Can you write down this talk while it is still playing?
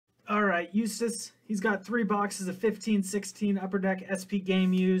Eustis. He's got 3 boxes of 15-16 Upper Deck SP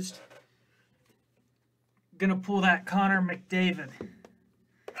Game Used. Gonna pull that Connor McDavid.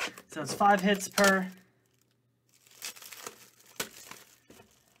 So it's 5 hits per.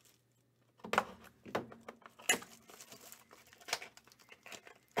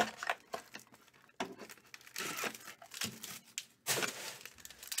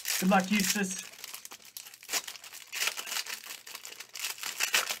 Good luck, Eustis.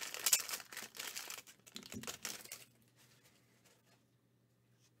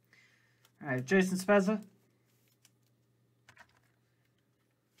 All right, Jason Spezza.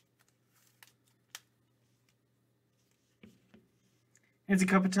 Anzi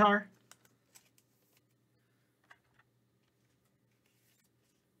Kopitar.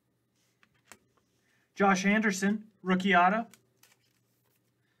 Josh Anderson, rookie auto.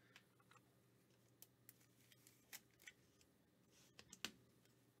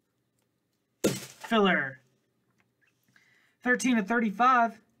 Filler.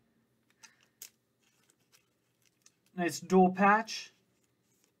 13/35. Nice dual patch.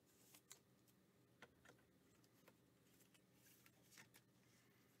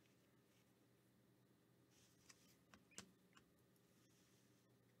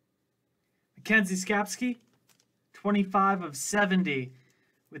 Mackenzie Skapski, 25/70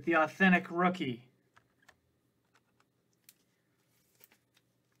 with the authentic rookie.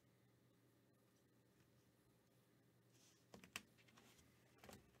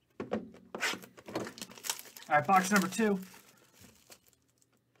 All right, box number 2.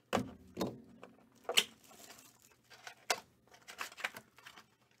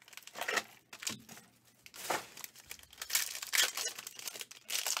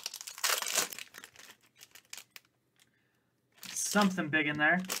 Something big in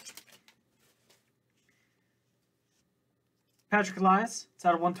there. Patrick Elias, it's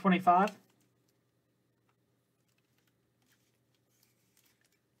out of 125.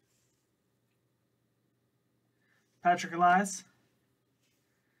 Patrick Elias.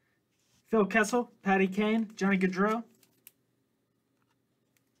 Phil Kessel, Patty Kane, Johnny Gaudreau.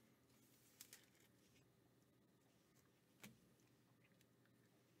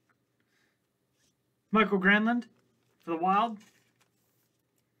 Michael Granlund for the Wild.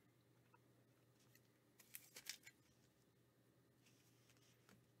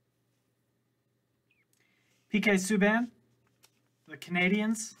 PK Subban, the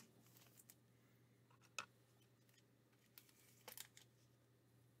Canadiens.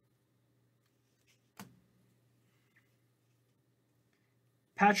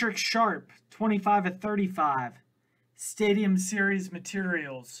 Patrick Sharp, 25/35. Stadium Series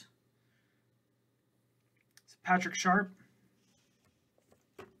Materials. So Patrick Sharp.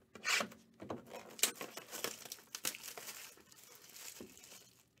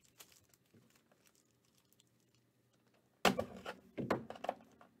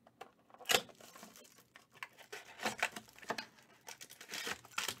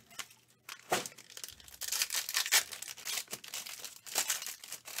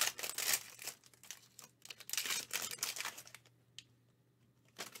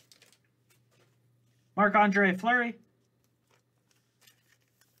 Marc-Andre Fleury.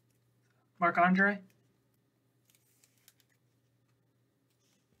 Marc-Andre.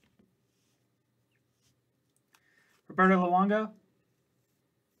 Roberto Luongo.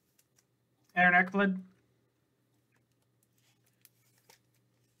 Aaron Ekblad.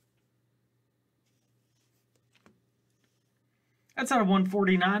 That's out of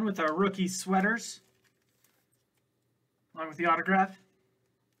 149 with our rookie sweaters, along with the autograph.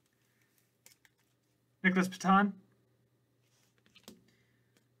 Nicholas Paton.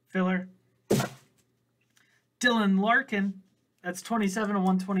 Filler. Dylan Larkin. That's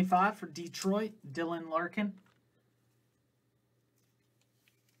 27/125 for Detroit. Dylan Larkin.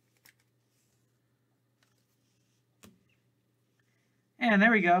 And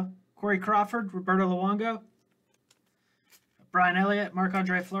there we go. Corey Crawford, Roberto Luongo, Brian Elliott,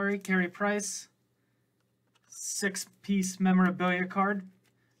 Marc-Andre Fleury, Carey Price. 6-piece memorabilia card.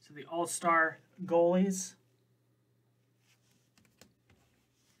 So the All-Star goalies.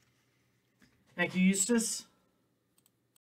 Thank you, Eustis.